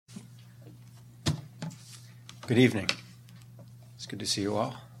Good evening. It's good to see you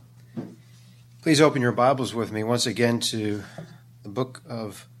all. Please open your Bibles with me once again to the book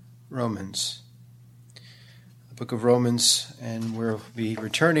of Romans. The book of Romans, and we'll be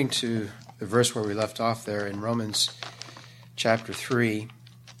returning to the verse where we left off there in Romans chapter 3.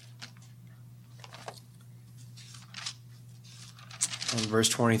 And verse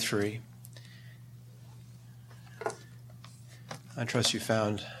 23. I trust you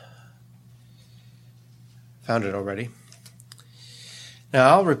found it already. Now,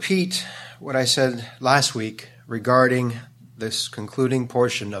 I'll repeat what I said last week regarding this concluding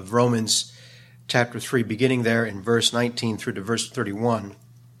portion of Romans chapter 3, beginning there in verse 19 through to verse 31.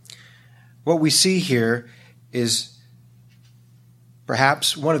 What we see here is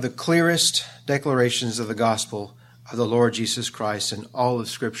perhaps one of the clearest declarations of the gospel of the Lord Jesus Christ in all of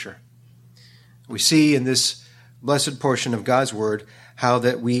Scripture. We see in this blessed portion of God's Word how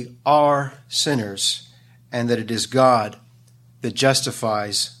that we are sinners and that it is God that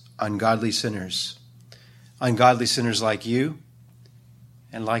justifies ungodly sinners like you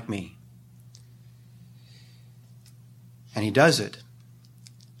and like me. And He does it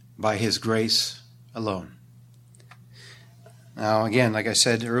by His grace alone. Now, again, like I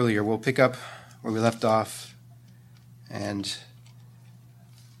said earlier, we'll pick up where we left off, and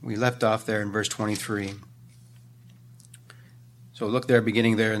we left off there in verse 23. So look there,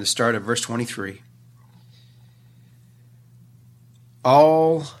 beginning there in the start of verse 23.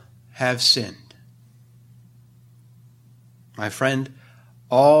 All have sinned. My friend,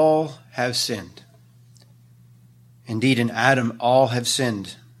 all have sinned. Indeed, in Adam, all have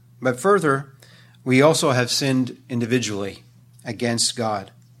sinned. But further, we also have sinned individually against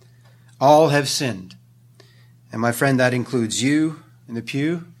God. All have sinned. And my friend, that includes you in the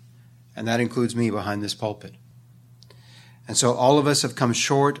pew, and that includes me behind this pulpit. And so all of us have come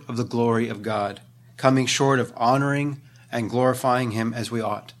short of the glory of God, coming short of honoring and glorifying Him as we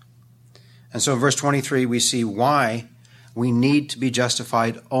ought. And so in verse 23, we see why we need to be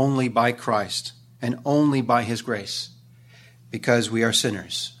justified only by Christ and only by His grace, because we are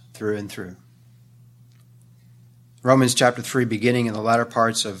sinners through and through. Romans chapter 3, beginning in the latter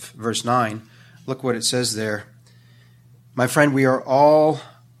parts of verse 9, look what it says there. My friend, we are all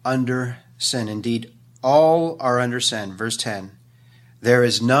under sin. Indeed, all are under sin. Verse 10, there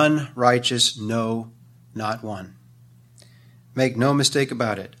is none righteous, no, not one. Make no mistake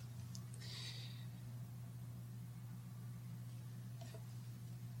about it.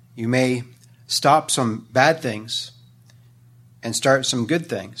 You may stop some bad things and start some good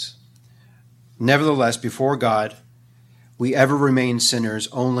things. Nevertheless, before God, we ever remain sinners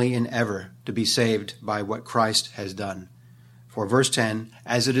only and ever to be saved by what Christ has done. For verse 10,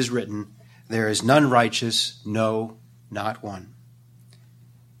 as it is written, there is none righteous, no, not one.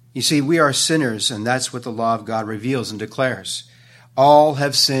 You see, we are sinners, and that's what the law of God reveals and declares. All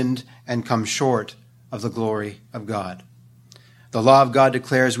have sinned and come short of the glory of God. The law of God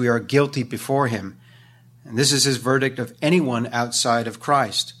declares we are guilty before Him, and this is His verdict of anyone outside of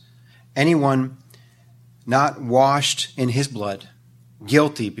Christ. Anyone not washed in His blood,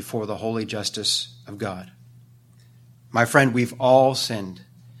 guilty before the holy justice of God. My friend, we've all sinned.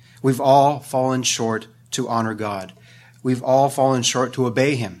 We've all fallen short to honor God. We've all fallen short to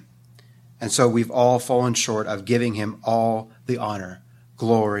obey Him. And so we've all fallen short of giving Him all the honor,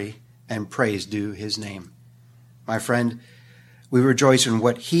 glory, and praise due His name. My friend, we rejoice in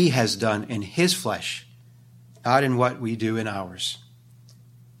what He has done in His flesh, not in what we do in ours.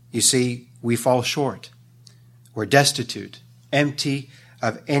 You see, we fall short. We're destitute, empty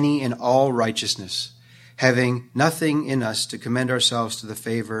of any and all righteousness, having nothing in us to commend ourselves to the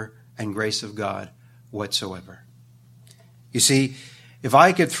favor and grace of God whatsoever. You see, if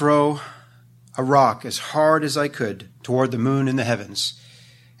I could throw a rock as hard as I could toward the moon in the heavens,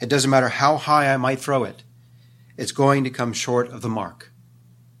 it doesn't matter how high I might throw it, it's going to come short of the mark.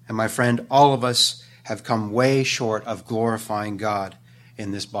 And my friend, all of us have come way short of glorifying God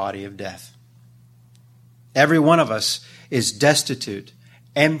in this body of death. Every one of us is destitute,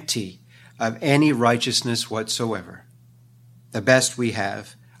 empty of any righteousness whatsoever. The best we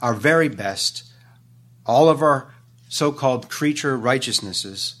have, our very best, all of our so-called creature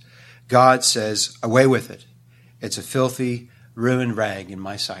righteousnesses, God says, away with it. It's a filthy, ruined rag in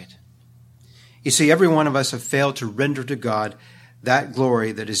my sight. You see, every one of us have failed to render to God that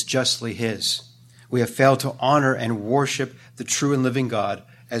glory that is justly His. We have failed to honor and worship the true and living God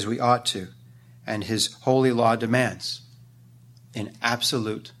as we ought to, and His holy law demands, in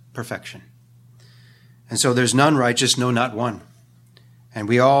absolute perfection. And so there's none righteous, no, not one. And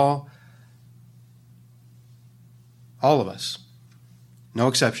we all of us, no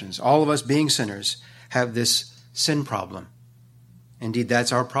exceptions, all of us being sinners, have this sin problem. Indeed,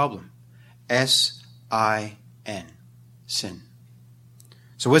 that's our problem. S-I-N, sin.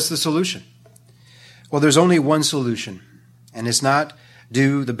 So what's the solution? Well, there's only one solution, and it's not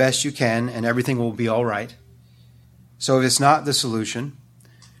do the best you can and everything will be all right. So if it's not the solution,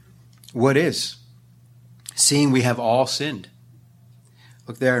 what is? Seeing we have all sinned.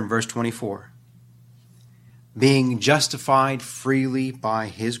 Look there in verse 24. Being justified freely by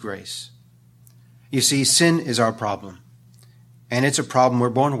his grace. You see, sin is our problem, and it's a problem we're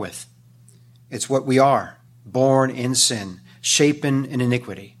born with. It's what we are, born in sin, shapen in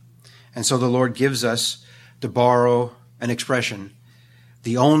iniquity. And so the Lord gives us, to borrow an expression,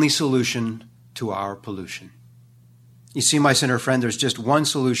 the only solution to our pollution. You see, my sinner friend, there's just one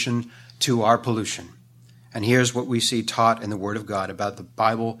solution to our pollution. And here's what we see taught in the Word of God about the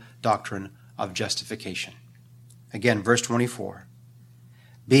Bible doctrine of justification. Again, verse 24.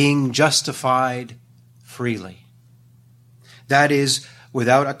 Being justified freely. That is,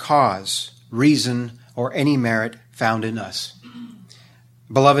 without a cause, reason, or any merit found in us.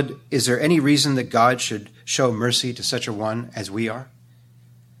 Beloved, is there any reason that God should show mercy to such a one as we are?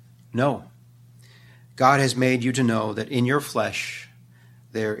 No. God has made you to know that in your flesh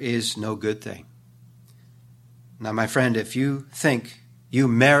there is no good thing. Now, my friend, if you think you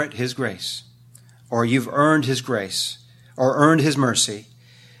merit his grace, or you've earned his grace, or earned his mercy,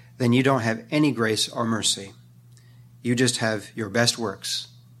 then you don't have any grace or mercy. You just have your best works,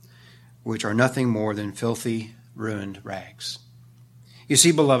 which are nothing more than filthy, ruined rags. You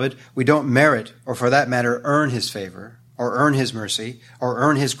see, beloved, we don't merit, or for that matter, earn his favor, or earn his mercy, or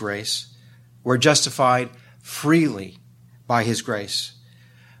earn his grace. We're justified freely by his grace,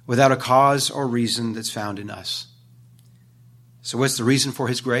 without a cause or reason that's found in us. So what's the reason for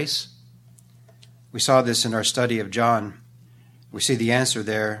his grace? We saw this in our study of John. We see the answer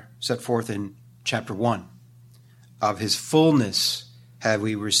there set forth in chapter 1. Of his fullness have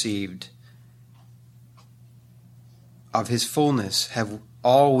we received. Of his fullness have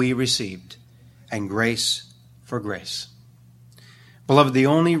all we received, and grace for grace. Beloved, the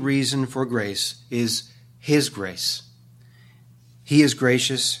only reason for grace is his grace. He is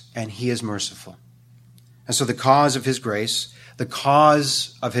gracious and he is merciful. And so the cause of his grace, the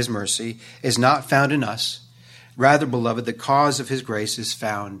cause of his mercy, is not found in us. Rather, beloved, the cause of his grace is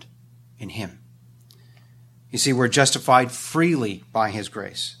found in him. You see, we're justified freely by his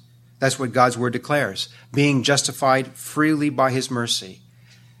grace. That's what God's word declares. Being justified freely by his mercy,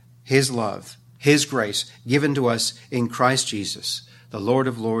 his love, his grace given to us in Christ Jesus, the Lord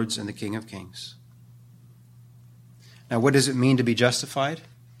of lords and the King of kings. Now, what does it mean to be justified?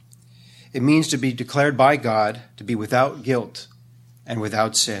 It means to be declared by God to be without guilt and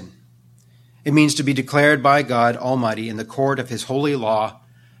without sin. It means to be declared by God Almighty in the court of his holy law,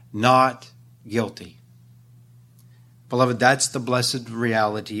 not guilty. Beloved, that's the blessed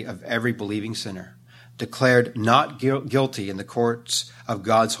reality of every believing sinner, declared not guilty in the courts of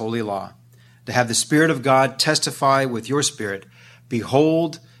God's holy law. To have the Spirit of God testify with your spirit,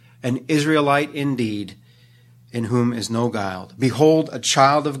 behold, an Israelite indeed, in whom is no guile. Behold, a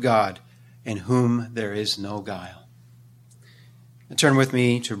child of God, in whom there is no guile. Now, turn with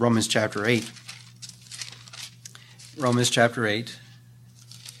me to Romans chapter 8. Romans chapter 8,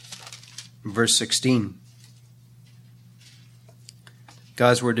 verse 16.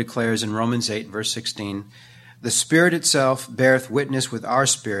 God's word declares in Romans 8, verse 16, the Spirit itself beareth witness with our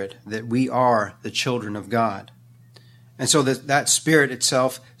spirit that we are the children of God. And so that Spirit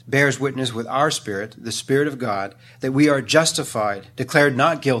itself bears witness with our spirit, the Spirit of God, that we are justified, declared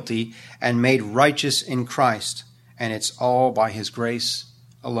not guilty, and made righteous in Christ. And it's all by his grace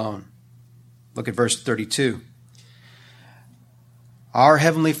alone. Look at verse 32. Our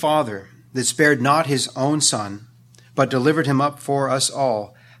heavenly Father, that spared not his own Son, but delivered him up for us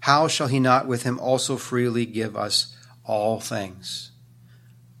all, how shall he not with him also freely give us all things?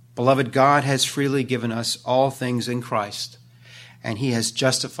 Beloved, God has freely given us all things in Christ, and he has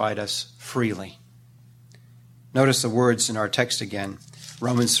justified us freely. Notice the words in our text again,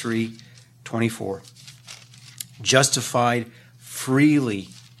 Romans 3:24. Justified freely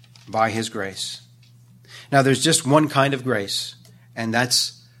by his grace. Now, there's just one kind of grace, and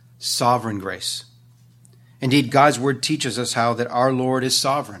that's sovereign grace. Indeed, God's word teaches us how that our Lord is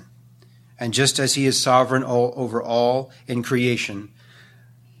sovereign. And just as he is sovereign over all in creation,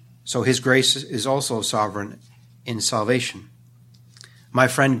 so his grace is also sovereign in salvation. My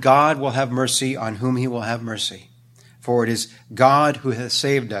friend, God will have mercy on whom he will have mercy. For it is God who has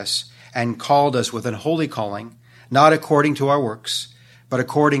saved us and called us with an holy calling, not according to our works, but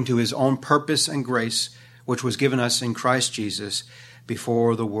according to his own purpose and grace, which was given us in Christ Jesus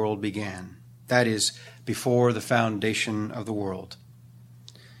before the world began. That is, before the foundation of the world.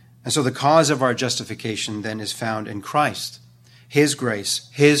 And so the cause of our justification then is found in Christ, his grace,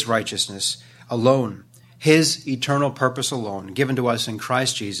 his righteousness alone, his eternal purpose alone, given to us in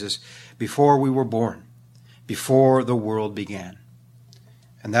Christ Jesus before we were born, before the world began.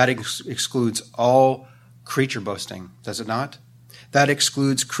 And that excludes all creature boasting, does it not? That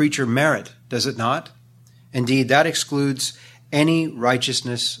excludes creature merit, does it not? Indeed, that excludes any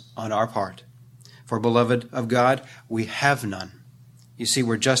righteousness on our part. For, beloved of God, we have none. You see,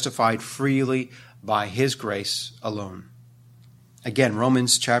 we're justified freely by his grace alone. Again,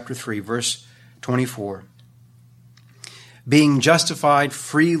 Romans chapter 3, verse 24. Being justified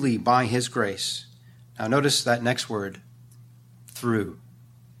freely by his grace. Now notice that next word, through.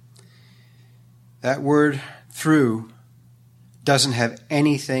 That word, through, doesn't have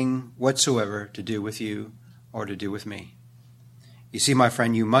anything whatsoever to do with you or to do with me. You see, my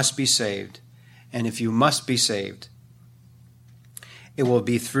friend, you must be saved. And if you must be saved, it will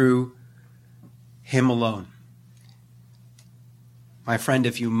be through him alone. My friend,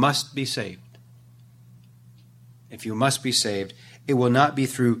 if you must be saved, it will not be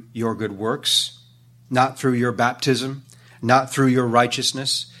through your good works, not through your baptism, not through your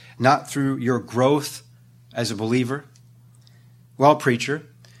righteousness, not through your growth as a believer. Well, preacher,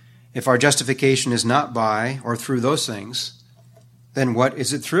 if our justification is not by or through those things, then what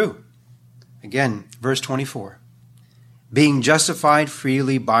is it through? Again, verse 24. Being justified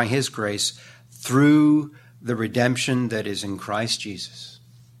freely by his grace through the redemption that is in Christ Jesus.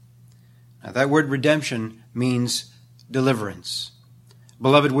 Now, that word redemption means deliverance.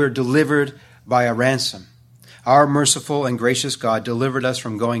 Beloved, we're delivered by a ransom. Our merciful and gracious God delivered us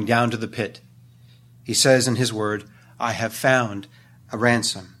from going down to the pit. He says in his word, I have found a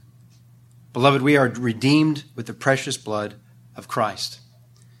ransom. Beloved, we are redeemed with the precious blood of Christ.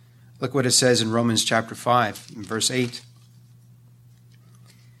 Look what it says in Romans chapter 5, verse 8.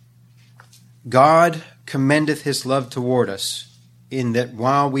 God commendeth his love toward us, in that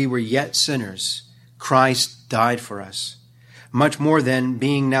while we were yet sinners, Christ died for us. Much more then,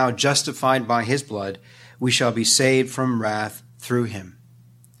 being now justified by his blood, we shall be saved from wrath through him.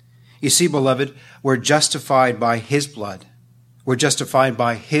 You see, beloved, we're justified by his blood. We're justified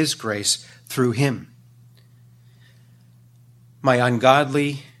by his grace through him. My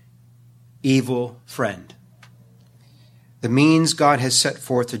ungodly, evil friend, the means God has set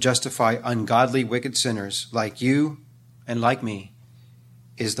forth to justify ungodly, wicked sinners like you and like me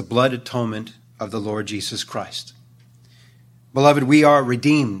is the blood atonement of the Lord Jesus Christ. Beloved, we are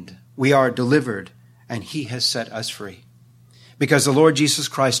redeemed, we are delivered, and he has set us free. Because the Lord Jesus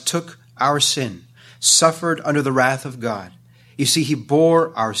Christ took our sin, suffered under the wrath of God. You see, he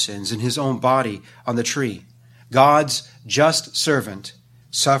bore our sins in his own body on the tree. God's just servant,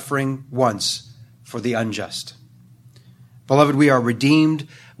 suffering once for the unjust. Beloved, we are redeemed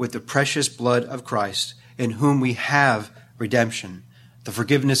with the precious blood of Christ, in whom we have redemption, the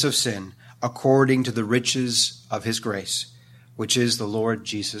forgiveness of sin, according to the riches of his grace, which is the Lord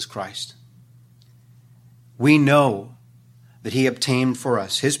Jesus Christ. We know that he obtained for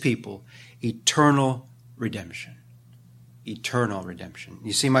us, his people, eternal redemption. Eternal redemption.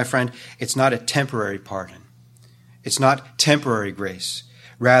 You see, my friend, it's not a temporary pardon. It's not temporary grace.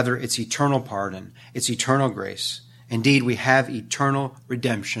 Rather, it's eternal pardon. It's eternal grace. Indeed, we have eternal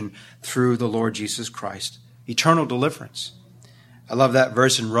redemption through the Lord Jesus Christ. Eternal deliverance. I love that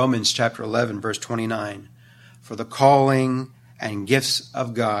verse in Romans chapter 11, verse 29. For the calling and gifts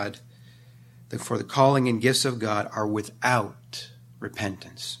of God are without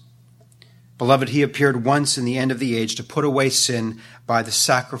repentance. Beloved, he appeared once in the end of the age to put away sin by the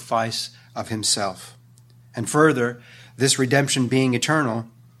sacrifice of himself. And further, this redemption being eternal,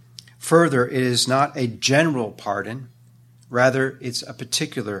 further, it is not a general pardon. Rather, it's a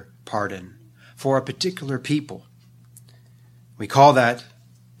particular pardon for a particular people. We call that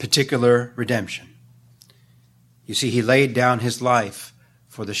particular redemption. You see, he laid down his life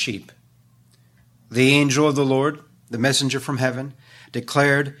for the sheep. The angel of the Lord, the messenger from heaven,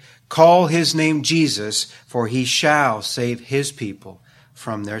 declared, call his name Jesus, for he shall save his people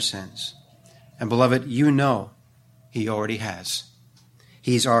from their sins. And beloved, you know he already has.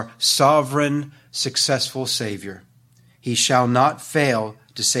 He's our sovereign, successful Savior. He shall not fail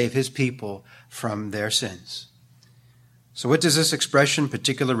to save his people from their sins. So what does this expression,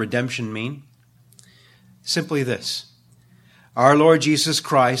 particular redemption, mean? Simply this. Our Lord Jesus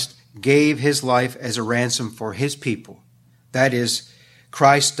Christ gave his life as a ransom for his people. That is,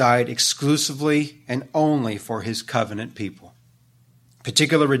 Christ died exclusively and only for his covenant people.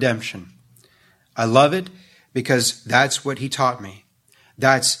 Particular redemption. I love it because that's what he taught me.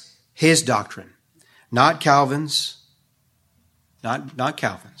 That's his doctrine, not Calvin's, not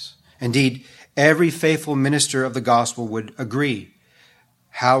Calvin's. Indeed, every faithful minister of the gospel would agree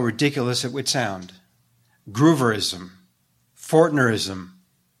how ridiculous it would sound. Grooverism, Fortnerism,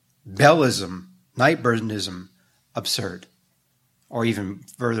 Bellism, Nightburnism, absurd. Or even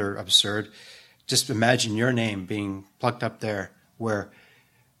further absurd, just imagine your name being plucked up there where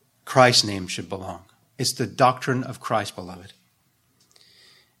Christ's name should belong. It's the doctrine of Christ, beloved.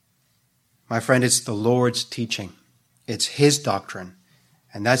 My friend, it's the Lord's teaching. It's his doctrine,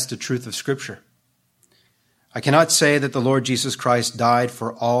 and that's the truth of Scripture. I cannot say that the Lord Jesus Christ died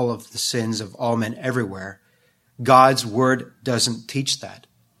for all of the sins of all men everywhere. God's word doesn't teach that.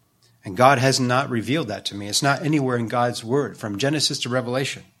 And God has not revealed that to me. It's not anywhere in God's word, from Genesis to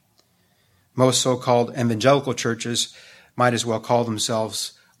Revelation. Most so-called evangelical churches might as well call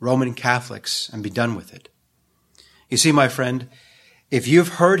themselves Roman Catholics and be done with it. You see, my friend, if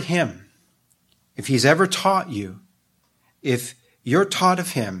you've heard him, if he's ever taught you, if you're taught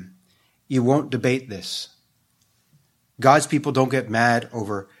of him, you won't debate this. God's people don't get mad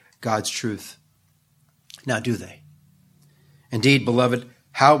over God's truth. Now, do they? Indeed, beloved,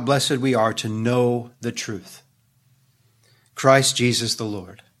 how blessed we are to know the truth. Christ Jesus the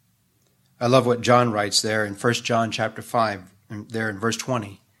Lord. I love what John writes there in 1 John chapter 5, there in verse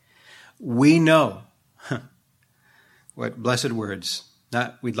 20. We know, what blessed words,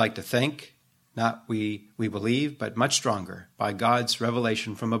 not we'd like to think, not we believe, but much stronger, by God's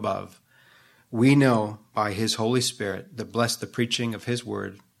revelation from above. We know by his Holy Spirit that bless the preaching of his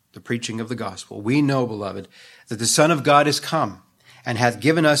word, the preaching of the gospel. We know, beloved, that the Son of God is come and hath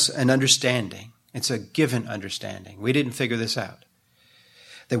given us an understanding. It's a given understanding. We didn't figure this out.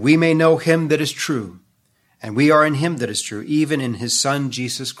 That we may know him that is true, and we are in him that is true, even in his Son,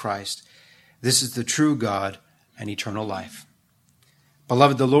 Jesus Christ. This is the true God and eternal life.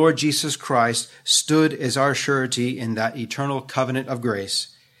 Beloved, the Lord Jesus Christ stood as our surety in that eternal covenant of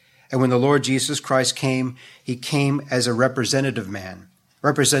grace. And when the Lord Jesus Christ came, he came as a representative man,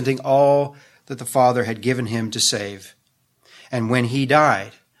 representing all that the Father had given him to save. And when he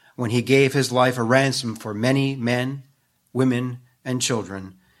died, when he gave his life a ransom for many men, women, and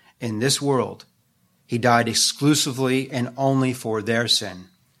children in this world, he died exclusively and only for their sin.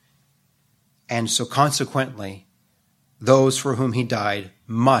 And so consequently, those for whom he died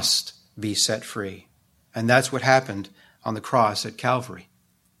must be set free. And that's what happened on the cross at Calvary.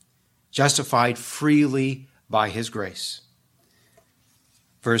 Justified freely by his grace.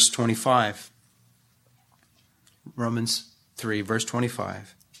 Verse 25. Romans 3, verse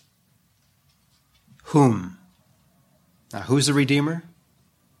 25. Whom? Now, who's the Redeemer?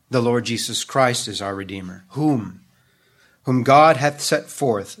 The Lord Jesus Christ is our Redeemer. Whom? Whom God hath set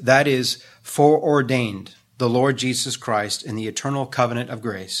forth, that is, foreordained, the Lord Jesus Christ in the eternal covenant of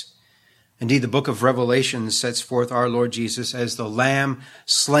grace. Indeed, the book of Revelation sets forth our Lord Jesus as the Lamb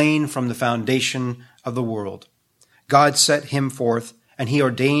slain from the foundation of the world. God set him forth, and he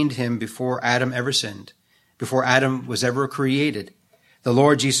ordained him before Adam ever sinned, before Adam was ever created. The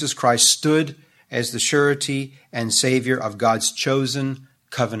Lord Jesus Christ stood as the surety and Savior of God's chosen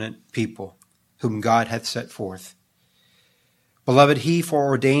covenant people, whom God hath set forth. Beloved, he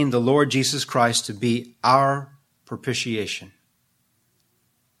foreordained the Lord Jesus Christ to be our propitiation.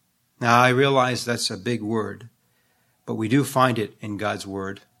 Now, I realize that's a big word, but we do find it in God's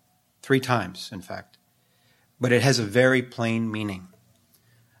word 3 times, in fact. But it has a very plain meaning.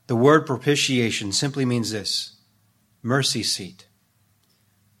 The word propitiation simply means this: mercy seat.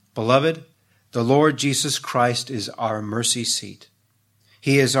 Beloved, the Lord Jesus Christ is our mercy seat.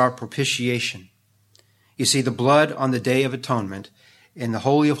 He is our propitiation. You see, the blood on the Day of Atonement in the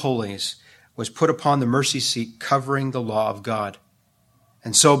Holy of Holies was put upon the mercy seat covering the law of God.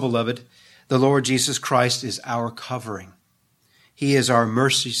 And so, beloved, the Lord Jesus Christ is our covering. He is our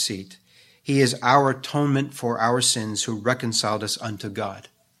mercy seat. He is our atonement for our sins, who reconciled us unto God.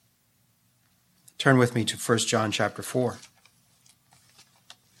 Turn with me to 1 John chapter 4.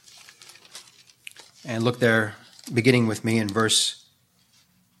 And look there, beginning with me in verse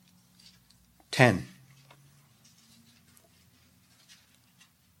 10.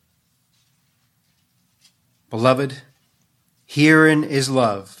 Beloved, herein is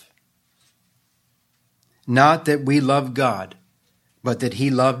love, not that we love God, but that he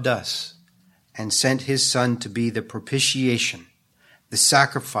loved us and sent his Son to be the propitiation, the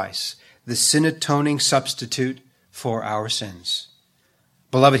sacrifice, the sin-atoning substitute for our sins.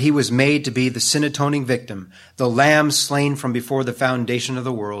 Beloved, he was made to be the sin-atoning victim, the lamb slain from before the foundation of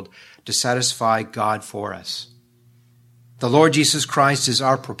the world to satisfy God for us. The Lord Jesus Christ is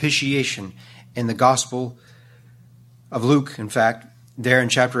our propitiation in the Gospel of Luke. In fact, There in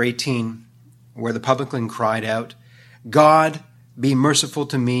chapter 18, where the publican cried out, "God, be merciful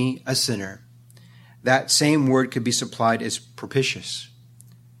to me, a sinner," that same word could be supplied as propitious.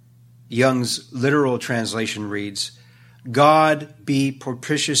 Young's literal translation reads, "God, be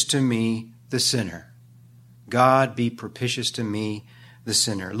propitious to me, the sinner." God, be propitious to me, the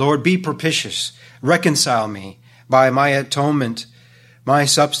sinner. Lord, be propitious. Reconcile me by my atonement, my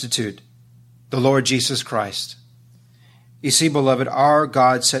substitute, the Lord Jesus Christ. You see, beloved, our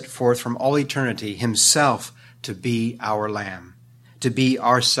God set forth from all eternity himself to be our lamb, to be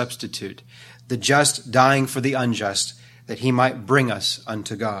our substitute, the just dying for the unjust, that he might bring us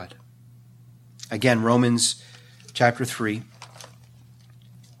unto God. Again, Romans chapter 3,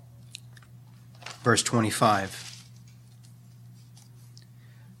 verse 25.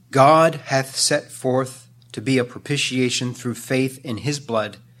 God hath set forth to be a propitiation through faith in his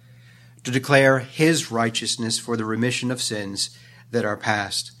blood, to declare his righteousness for the remission of sins that are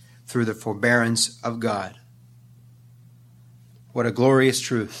past, through the forbearance of God. What a glorious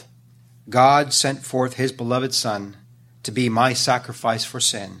truth. God sent forth his beloved Son to be my sacrifice for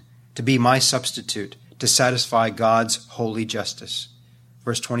sin, to be my substitute, to satisfy God's holy justice.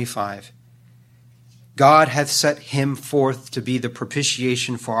 Verse 25. God hath set him forth to be the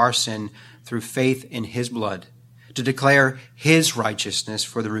propitiation for our sin through faith in his blood, to declare his righteousness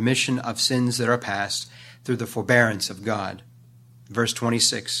for the remission of sins that are past, through the forbearance of God. Verse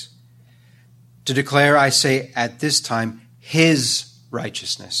 26. To declare, I say, at this time, his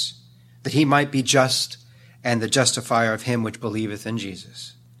righteousness, that he might be just and the justifier of him which believeth in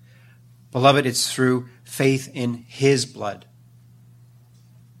Jesus. Beloved, it's through faith in his blood.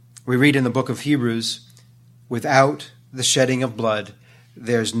 We read in the book of Hebrews, without the shedding of blood,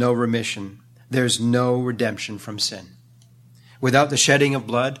 there's no remission, there's no redemption from sin. Without the shedding of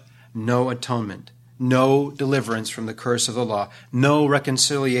blood, no atonement, no deliverance from the curse of the law, no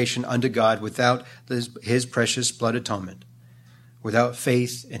reconciliation unto God without his precious blood atonement, without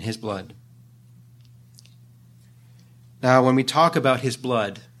faith in his blood. Now, when we talk about his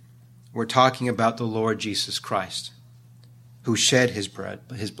blood, we're talking about the Lord Jesus Christ, who shed his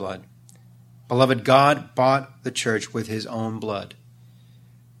blood. Beloved, God bought the church with his own blood.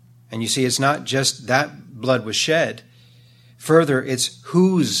 And you see, it's not just that blood was shed. Further, it's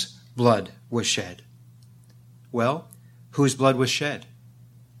whose blood was shed. Well, whose blood was shed?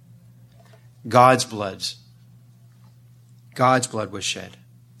 God's blood. God's blood was shed.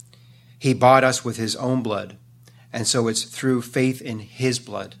 He bought us with his own blood, and so it's through faith in his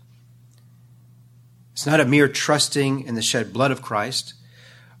blood. It's not a mere trusting in the shed blood of Christ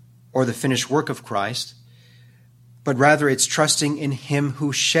or the finished work of Christ, but rather it's trusting in him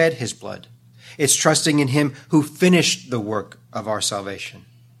who shed his blood. It's trusting in him who finished the work of our salvation.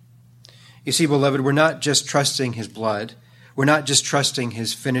 You see, beloved, we're not just trusting his blood. We're not just trusting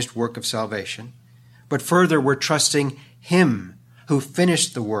his finished work of salvation, but further, we're trusting him who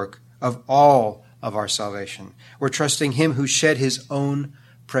finished the work of all of our salvation. We're trusting him who shed his own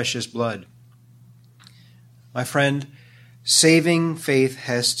precious blood. My friend, saving faith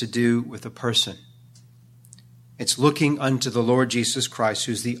has to do with a person. It's looking unto the Lord Jesus Christ,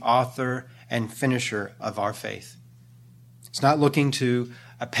 who's the author and finisher of our faith. It's not looking to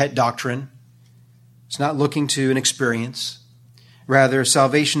a pet doctrine. It's not looking to an experience. Rather,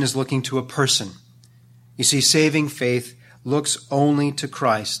 salvation is looking to a person. You see, saving faith looks only to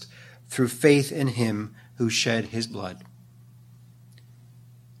Christ through faith in him who shed his blood.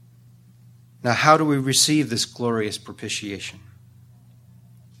 Now, how do we receive this glorious propitiation?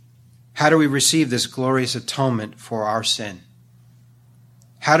 How do we receive this glorious atonement for our sin?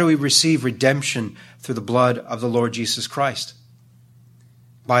 How do we receive redemption through the blood of the Lord Jesus Christ?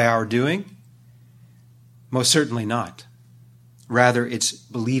 By our doing? Most certainly not. Rather, it's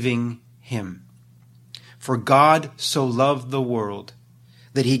believing him. For God so loved the world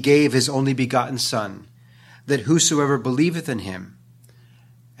that he gave his only begotten Son, that whosoever believeth in him,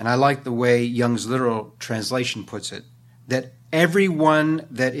 and I like the way Young's literal translation puts it, that everyone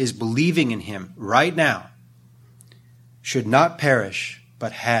that is believing in him right now should not perish,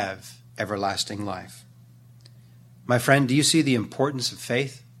 but have everlasting life. My friend, do you see the importance of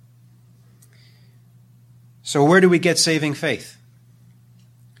faith? So where do we get saving faith?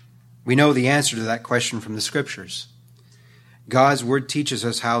 We know the answer to that question from the Scriptures. God's word teaches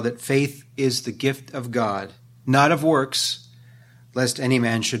us how that faith is the gift of God, not of works, lest any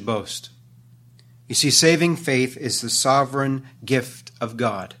man should boast. You see, saving faith is the sovereign gift of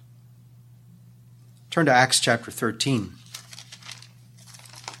God. Turn to Acts chapter 13.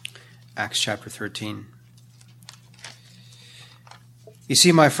 Acts chapter 13. You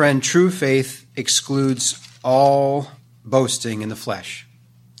see, my friend, true faith excludes all boasting in the flesh,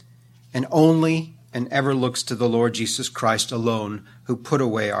 and only and ever looks to the Lord Jesus Christ alone, who put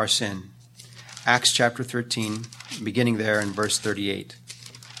away our sin. Acts chapter 13, beginning there in verse 38.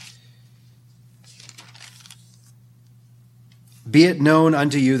 Be it known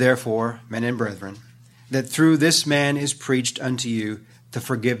unto you, therefore, men and brethren, that through this man is preached unto you the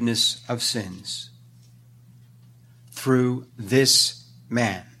forgiveness of sins. Through this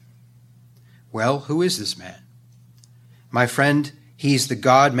man. Well, who is this man? My friend, he's the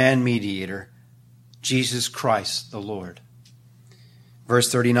God-man mediator, Jesus Christ the Lord.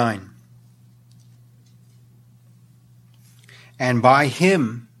 Verse 39. And by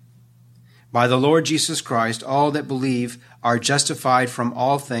him, by the Lord Jesus Christ, all that believe are justified from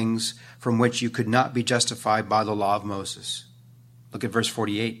all things from which you could not be justified by the law of Moses. Look at verse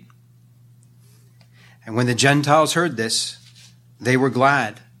 48. And when the Gentiles heard this, they were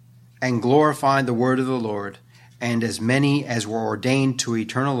glad and glorified the word of the Lord, and as many as were ordained to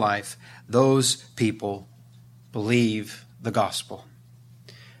eternal life, those people believe the gospel.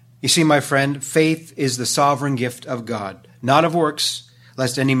 You see, my friend, faith is the sovereign gift of God, not of works,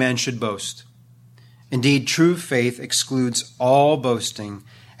 lest any man should boast. Indeed, true faith excludes all boasting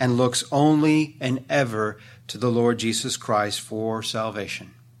and looks only and ever to the Lord Jesus Christ for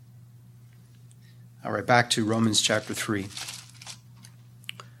salvation. All right, back to Romans chapter 3,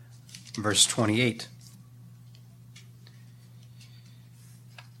 verse 28.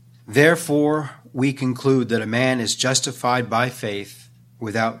 Therefore, we conclude that a man is justified by faith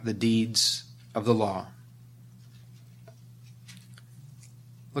without the deeds of the law.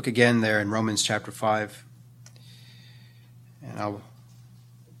 Look again there in Romans chapter 5, and I'll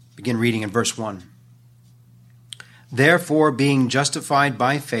begin reading in verse 1. Therefore, being justified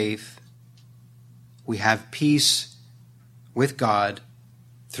by faith, we have peace with God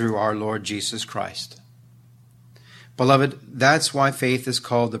through our Lord Jesus Christ. Beloved, that's why faith is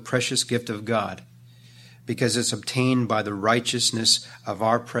called the precious gift of God, because it's obtained by the righteousness of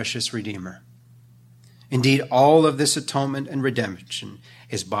our precious Redeemer. Indeed, all of this atonement and redemption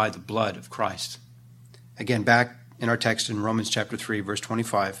is by the blood of Christ. Again, back in our text in Romans chapter 3, verse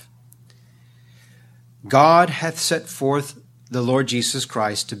 25. God hath set forth the Lord Jesus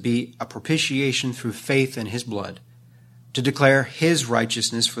Christ to be a propitiation through faith in his blood, to declare his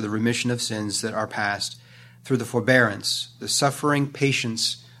righteousness for the remission of sins that are past, through the forbearance, the suffering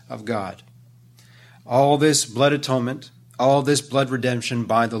patience of God. All this blood atonement, all this blood redemption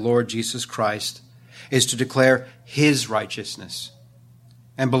by the Lord Jesus Christ is to declare his righteousness.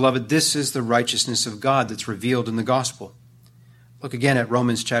 And beloved, this is the righteousness of God that's revealed in the gospel. Look again at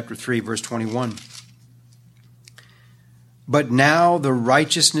Romans chapter 3, verse 21. But now the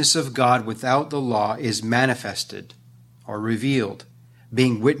righteousness of God without the law is manifested or revealed,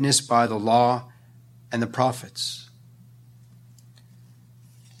 being witnessed by the law and the prophets.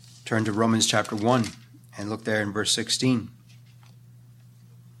 Turn to Romans chapter 1 and look there in verse 16.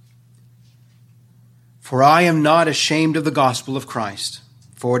 For I am not ashamed of the gospel of Christ,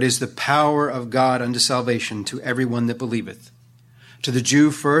 for it is the power of God unto salvation to everyone that believeth, to the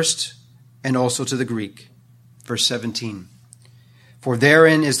Jew first, and also to the Greek. Verse 17. For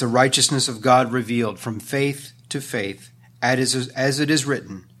therein is the righteousness of God revealed from faith to faith, as it is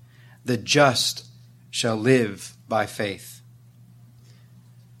written, the just shall live by faith.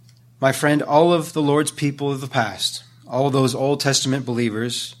 My friend, all of the Lord's people of the past, all those Old Testament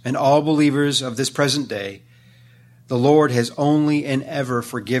believers, and all believers of this present day, the Lord has only and ever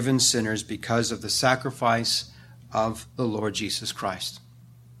forgiven sinners because of the sacrifice of the Lord Jesus Christ.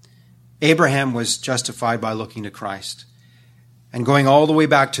 Abraham was justified by looking to Christ. And going all the way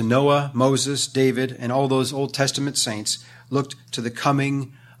back to Noah, Moses, David, and all those Old Testament saints looked to the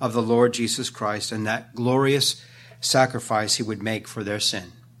coming of the Lord Jesus Christ and that glorious sacrifice he would make for their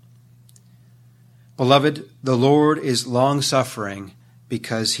sin. Beloved, the Lord is long-suffering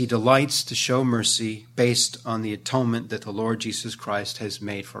because he delights to show mercy based on the atonement that the Lord Jesus Christ has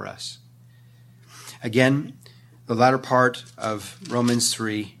made for us. Again, the latter part of Romans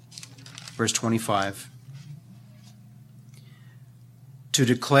 3, verse 25. To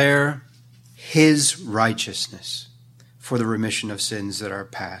declare his righteousness for the remission of sins that are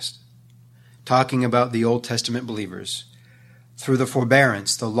past. Talking about the Old Testament believers, through the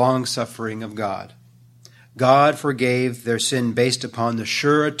forbearance, the long-suffering of God. God forgave their sin based upon the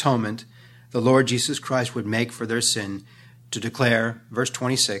sure atonement the Lord Jesus Christ would make for their sin, to declare, verse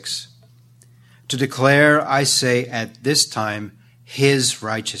 26, to declare, I say, at this time, his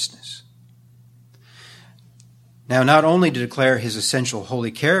righteousness. Now, not only to declare his essential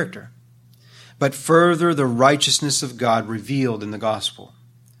holy character, but further the righteousness of God revealed in the gospel.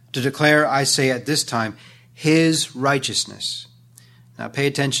 To declare, I say, at this time, his righteousness. Now pay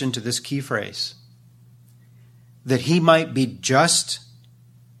attention to this key phrase. That he might be just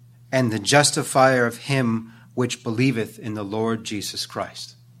and the justifier of him which believeth in the Lord Jesus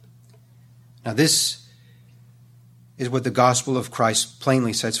Christ. Now this is what the gospel of Christ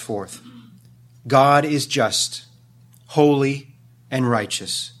plainly sets forth. God is just, holy, and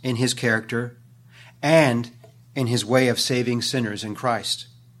righteous in his character and in his way of saving sinners in Christ.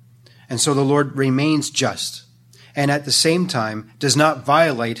 And so the Lord remains just and at the same time does not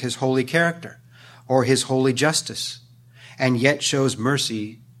violate his holy character or his holy justice, and yet shows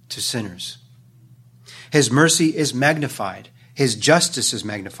mercy to sinners. His mercy is magnified. His justice is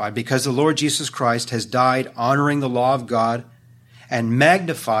magnified because the Lord Jesus Christ has died honoring the law of God and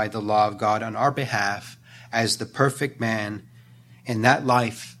magnified the law of God on our behalf as the perfect man in that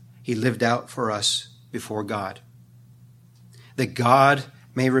life he lived out for us before God. That God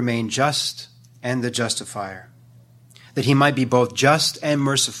may remain just and the justifier. That he might be both just and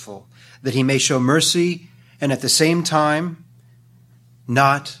merciful. That he may show mercy and at the same time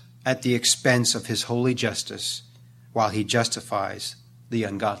not at the expense of his holy justice while he justifies the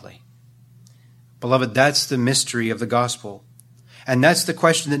ungodly. Beloved, that's the mystery of the gospel. And that's the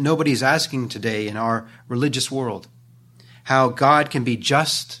question that nobody's asking today in our religious world. How God can be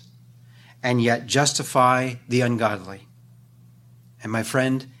just and yet justify the ungodly. And my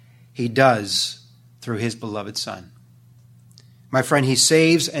friend, he does through his beloved Son. My friend, he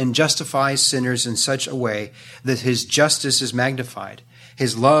saves and justifies sinners in such a way that his justice is magnified,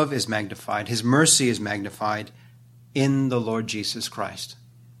 his love is magnified, his mercy is magnified in the Lord Jesus Christ.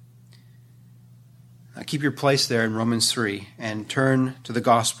 Now keep your place there in Romans 3 and turn to the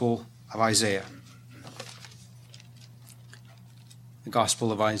Gospel of Isaiah. The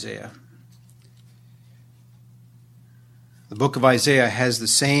Gospel of Isaiah. The book of Isaiah has the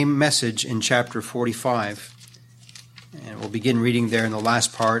same message in chapter 45. And we'll begin reading there in the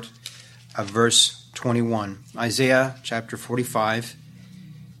last part of verse 21. Isaiah chapter 45,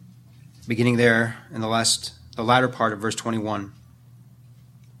 beginning there in the latter part of verse 21.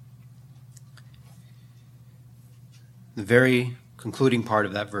 The very concluding part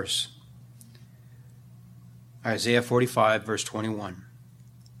of that verse. Isaiah 45, verse 21.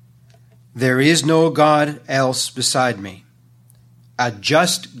 There is no God else beside me, a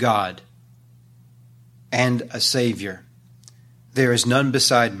just God and a Savior. There is none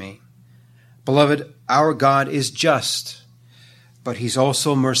beside me. Beloved, our God is just, but he's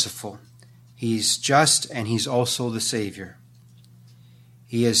also merciful. He's just and he's also the Savior.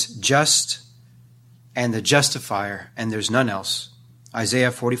 He is just and the justifier, and there's none else.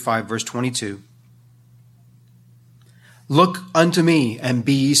 Isaiah 45, verse 22. Look unto me and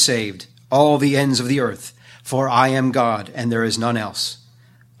be ye saved, all the ends of the earth, for I am God, and there is none else.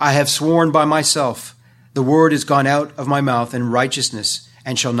 I have sworn by myself, the word is gone out of my mouth in righteousness,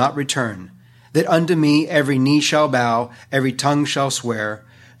 and shall not return, that unto me every knee shall bow, every tongue shall swear.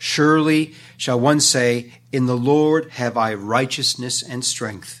 Surely shall one say, in the Lord have I righteousness and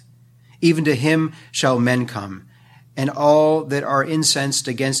strength. Even to him shall men come, and all that are incensed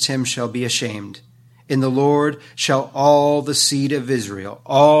against him shall be ashamed. In the Lord shall all the seed of Israel,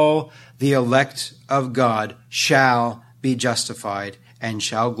 all the elect of God, shall be justified and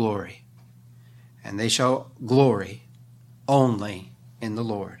shall glory. And they shall glory only in the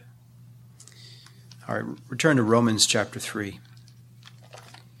Lord. All right, return to Romans chapter 3.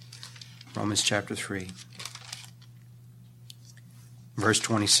 Romans chapter 3, verse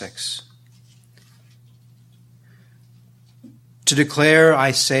 26. To declare,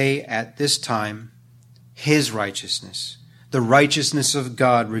 I say, at this time, his righteousness, the righteousness of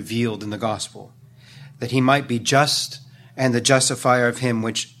God revealed in the gospel, that he might be just and the justifier of him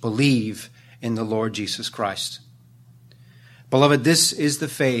which believe in the Lord Jesus Christ. Beloved, this is the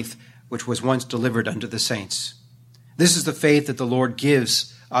faith which was once delivered unto the saints. This is the faith that the Lord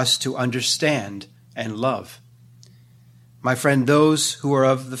gives us to understand and love. My friend, those who are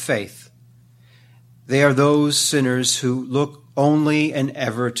of the faith, they are those sinners who look only and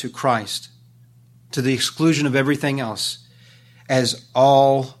ever to Christ, to the exclusion of everything else, as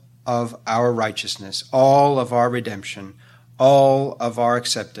all of our righteousness, all of our redemption, all of our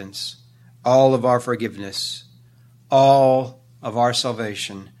acceptance, all of our forgiveness, all of our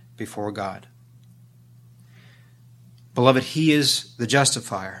salvation before God. Beloved, he is the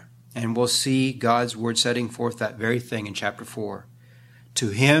justifier, and we'll see God's word setting forth that very thing in chapter 4. To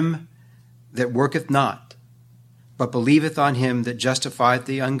him that worketh not, but believeth on him that justifieth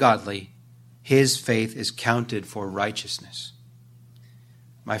the ungodly, his faith is counted for righteousness.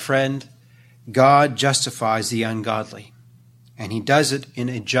 My friend, God justifies the ungodly, and he does it in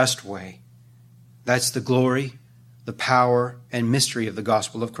a just way. That's the glory, the power, and mystery of the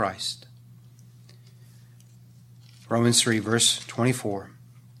gospel of Christ. Romans 3, verse 24.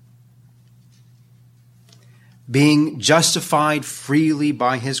 Being justified freely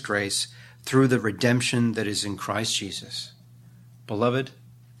by his grace through the redemption that is in Christ Jesus. Beloved,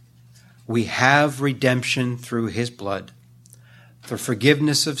 we have redemption through his blood, the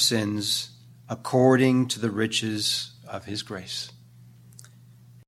forgiveness of sins according to the riches of his grace.